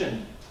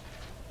mentioned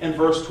in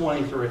verse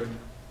 23?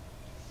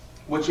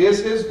 Which is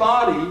His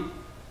body,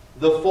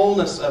 the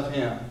fullness of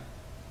Him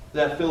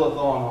that filleth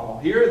all in all.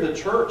 Here the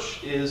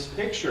church is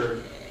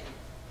pictured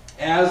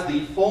as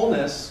the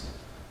fullness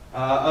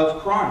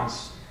of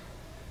Christ.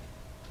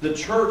 The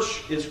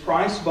church is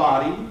Christ's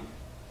body,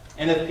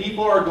 and if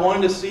people are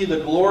going to see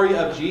the glory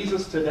of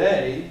Jesus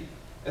today,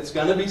 it's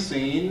going to be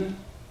seen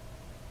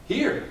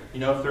here.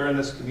 If they're in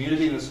this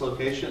community, in this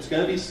location, it's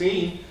going to be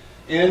seen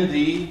in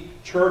the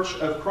church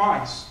of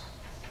Christ.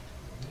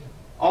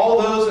 All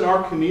those in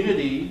our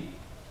community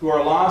who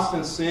are lost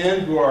in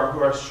sin, who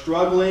are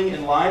struggling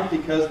in life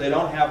because they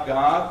don't have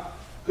God,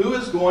 who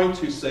is going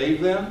to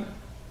save them?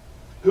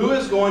 Who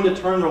is going to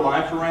turn their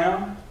life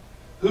around?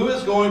 Who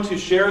is going to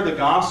share the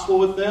gospel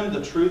with them,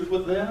 the truth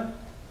with them?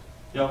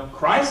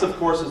 Christ, of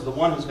course, is the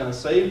one who's going to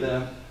save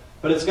them,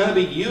 but it's going to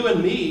be you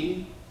and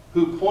me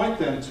who point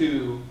them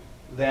to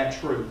that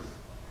truth.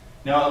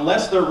 Now,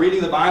 unless they're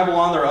reading the Bible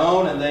on their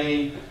own and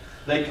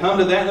they come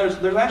to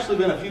that, there's actually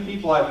been a few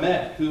people I've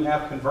met who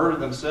have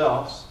converted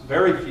themselves.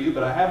 Very few,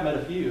 but I have met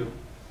a few.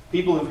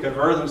 People who've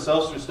converted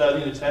themselves through studying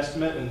the New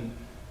Testament and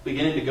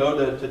beginning to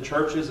go to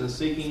churches and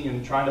seeking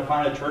and trying to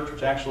find a church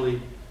which actually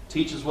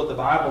teaches what the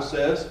Bible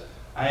says.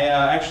 I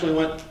actually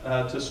went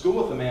to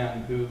school with a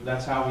man who,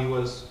 that's how he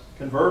was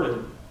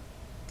converted.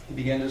 He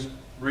began just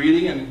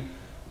reading and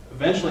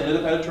eventually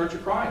ended up at a Church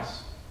of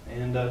Christ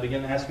and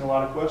began asking a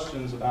lot of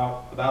questions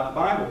about the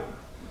Bible.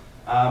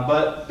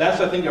 But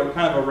that's, I think,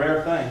 kind of a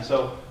rare thing.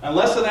 So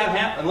unless that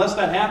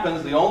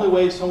happens, the only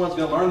way someone's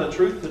going to learn the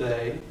truth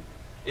today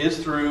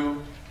is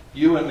through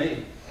you and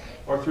me,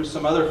 or through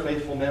some other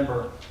faithful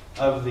member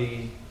of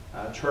the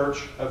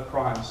Church of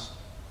Christ.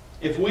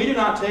 If we do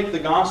not take the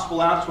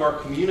gospel out to our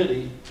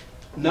community,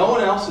 no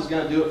one else is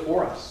going to do it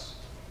for us.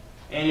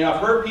 And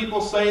I've heard people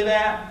say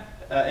that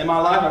in my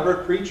life. I've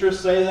heard preachers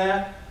say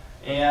that,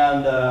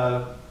 and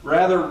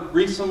rather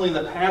recently, in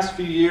the past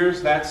few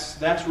years,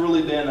 that's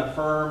really been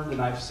affirmed,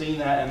 and I've seen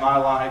that in my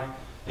life.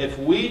 If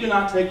we do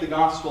not take the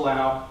gospel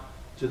out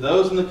to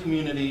those in the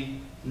community,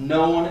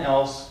 no one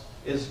else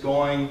is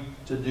going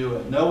to do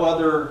it. No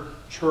other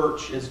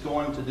church is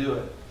going to do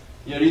it.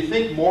 Do you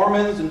think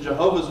Mormons and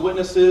Jehovah's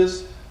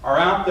Witnesses are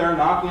out there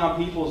knocking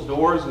on people's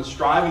doors and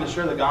striving to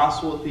share the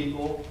gospel with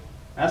people?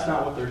 That's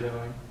not what they're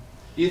doing.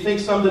 Do you think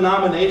some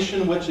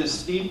denomination which is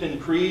steeped in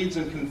creeds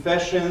and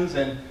confessions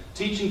and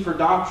teaching for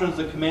doctrines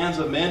the commands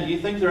of men, do you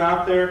think they're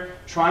out there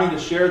trying to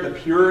share the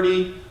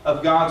purity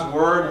of God's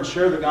Word and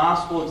share the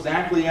gospel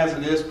exactly as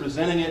it is,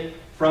 presenting it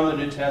from the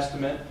New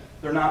Testament?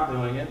 They're not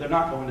doing it. They're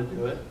not going to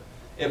do it.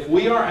 If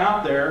we are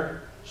out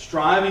there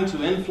striving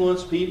to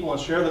influence people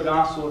and share the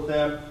gospel with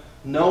them,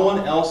 no one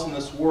else in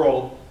this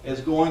world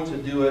is going to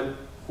do it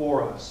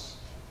for us.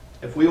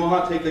 If we will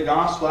not take the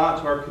gospel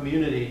out to our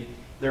community,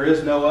 there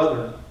is no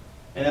other.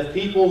 And if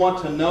people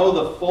want to know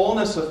the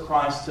fullness of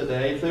Christ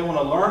today, if they want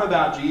to learn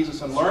about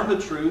Jesus and learn the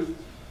truth,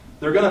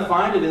 they're going to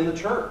find it in the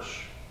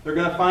church. They're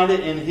going to find it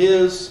in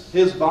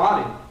His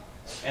body.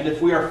 And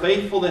if we are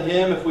faithful to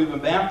Him, if we've been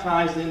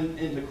baptized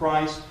into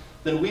Christ,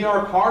 then we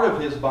are a part of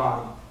His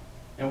body.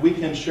 And we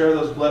can share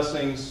those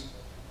blessings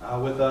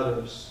with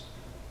others.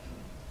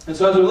 And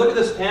so as we look at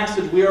this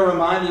passage, we are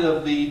reminded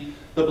of the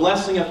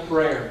blessing of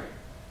prayer.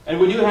 And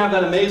we do have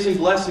that amazing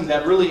blessing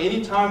that really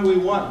anytime we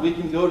want, we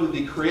can go to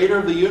the Creator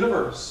of the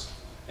universe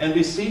and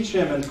beseech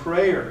Him in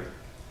prayer.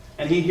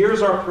 And He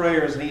hears our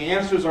prayers and He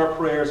answers our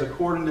prayers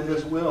according to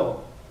His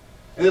will.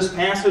 In this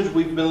passage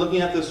we've been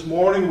looking at this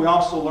morning, we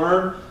also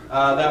learn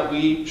that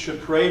we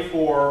should pray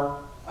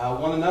for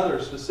one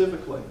another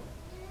specifically.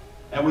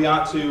 And we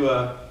ought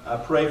to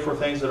pray for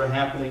things that are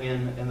happening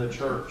in the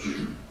church.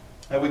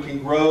 That we can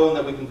grow and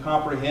that we can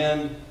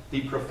comprehend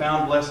the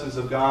profound blessings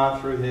of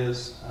God through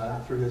His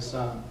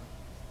Son.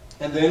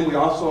 And then we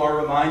also are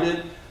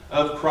reminded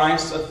of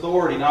Christ's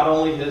authority, not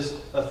only His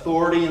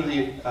authority in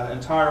the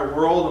entire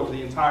world, over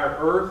the entire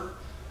earth,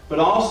 but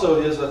also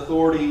His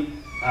authority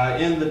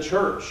in the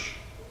church.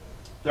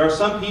 There are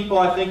some people,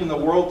 I think, in the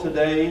world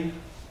today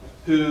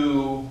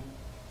who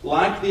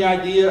like the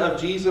idea of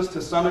Jesus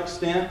to some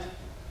extent,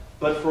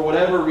 but for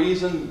whatever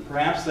reason,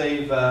 perhaps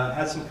they've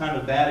had some kind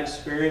of bad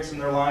experience in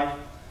their life.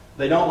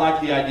 They don't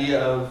like the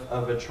idea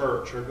of a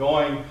church or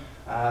going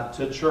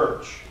to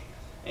church.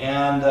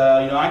 And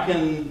I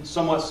can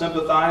somewhat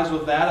sympathize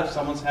with that if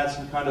someone's had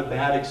some kind of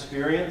bad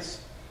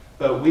experience.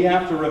 But we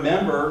have to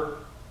remember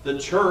the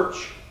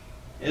church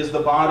is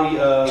the body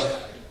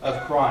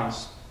of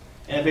Christ.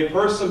 And if a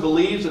person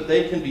believes that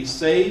they can be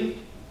saved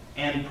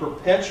and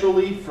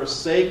perpetually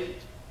forsake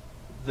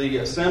the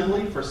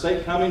assembly,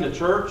 forsake coming to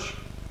church,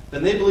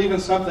 then they believe in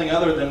something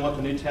other than what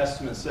the New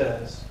Testament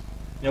says.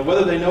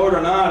 Whether they know it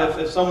or not,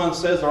 if someone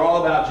says they're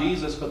all about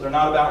Jesus, but they're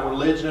not about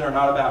religion or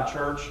not about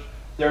church,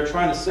 they're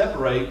trying to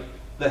separate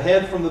the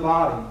head from the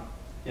body.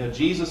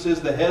 Jesus is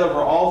the head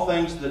over all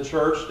things to the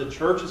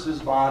church is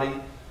His body,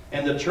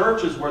 and the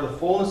church is where the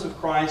fullness of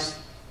Christ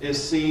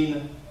is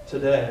seen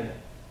today.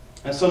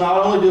 And so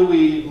not only do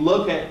we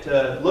look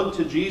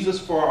to Jesus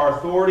for our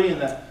authority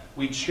and that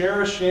we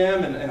cherish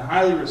Him and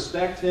highly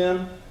respect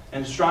Him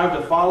and strive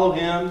to follow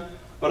Him,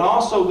 but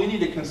also we need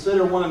to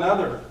consider one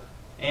another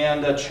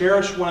and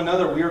cherish one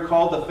another. We are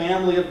called the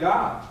family of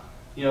God.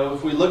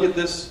 If we look at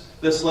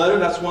this letter,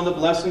 that's one of the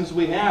blessings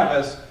we have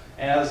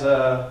as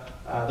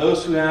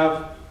those who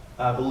have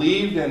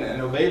believed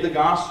and obeyed the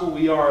gospel.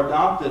 We are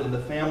adopted in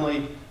the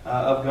family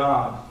of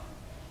God.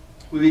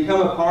 We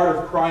become a part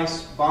of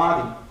Christ's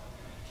body.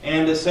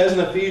 And it says in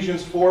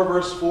Ephesians 4,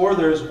 verse 4,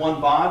 there is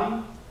one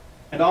body.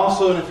 And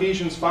also in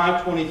Ephesians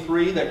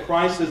 5:23, that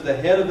Christ is the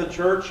head of the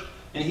church,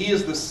 and He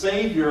is the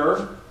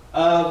Savior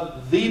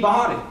of the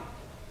body.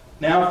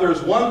 Now, if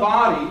there's one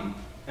body,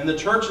 and the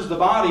church is the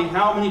body,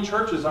 how many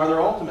churches are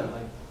there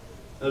ultimately?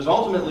 There's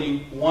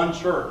ultimately one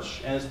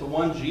church, and it's the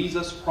one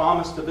Jesus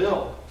promised to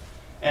build.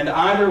 And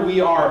either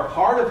we are a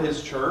part of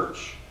His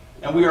church,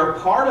 and we are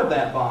part of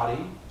that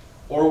body,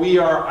 or we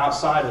are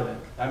outside of it.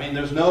 I mean,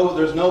 there's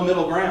no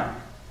middle ground.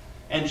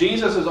 And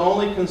Jesus is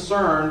only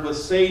concerned with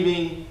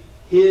saving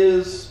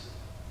His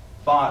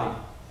body,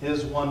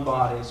 His one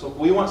body. So if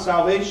we want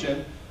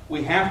salvation,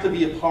 we have to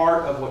be a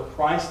part of what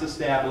Christ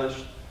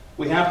established.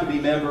 We have to be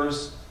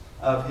members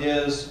of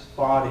His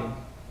body.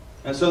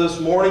 And so this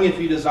morning, if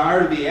you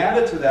desire to be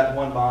added to that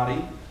one body,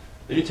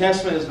 the New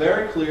Testament is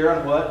very clear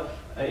on what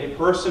a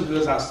person who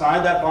is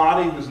outside that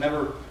body, who's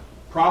never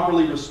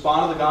properly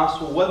responded to the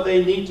gospel, what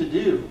they need to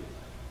do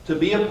to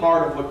be a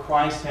part of what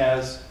Christ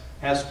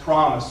has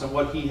promised and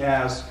what He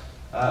has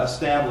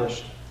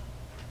established.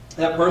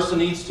 That person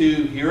needs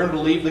to hear and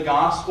believe the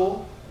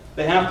gospel.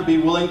 They have to be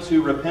willing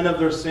to repent of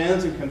their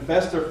sins and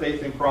confess their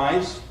faith in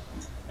Christ.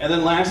 And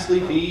then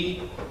lastly,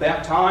 be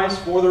baptized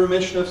for the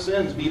remission of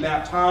sins. Be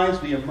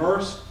baptized, be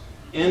immersed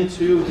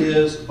into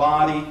His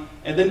body,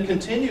 and then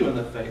continue in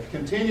the faith.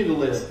 Continue to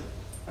live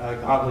a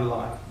godly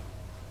life.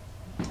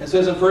 It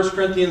says in 1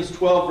 Corinthians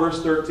 12,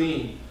 verse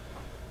 13,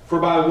 "For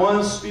by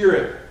one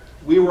Spirit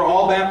we were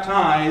all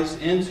baptized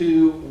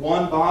into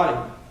one body,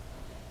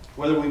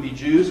 whether we be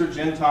Jews or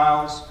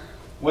Gentiles,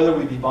 whether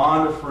we be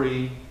bond or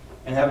free,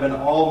 and have been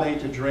all made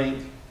to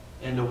drink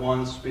into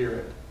one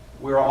Spirit."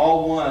 We are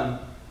all one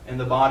in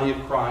the body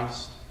of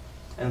Christ,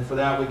 and for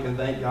that we can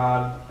thank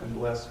God and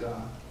bless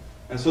God.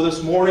 And so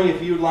this morning,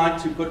 if you would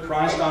like to put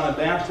Christ on in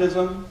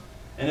baptism,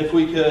 and if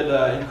we could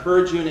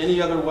encourage you in any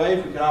other way,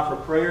 if we could offer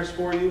prayers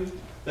for you,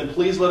 then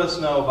please let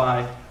us know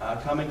by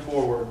coming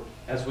forward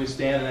as we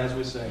stand and as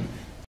we sing.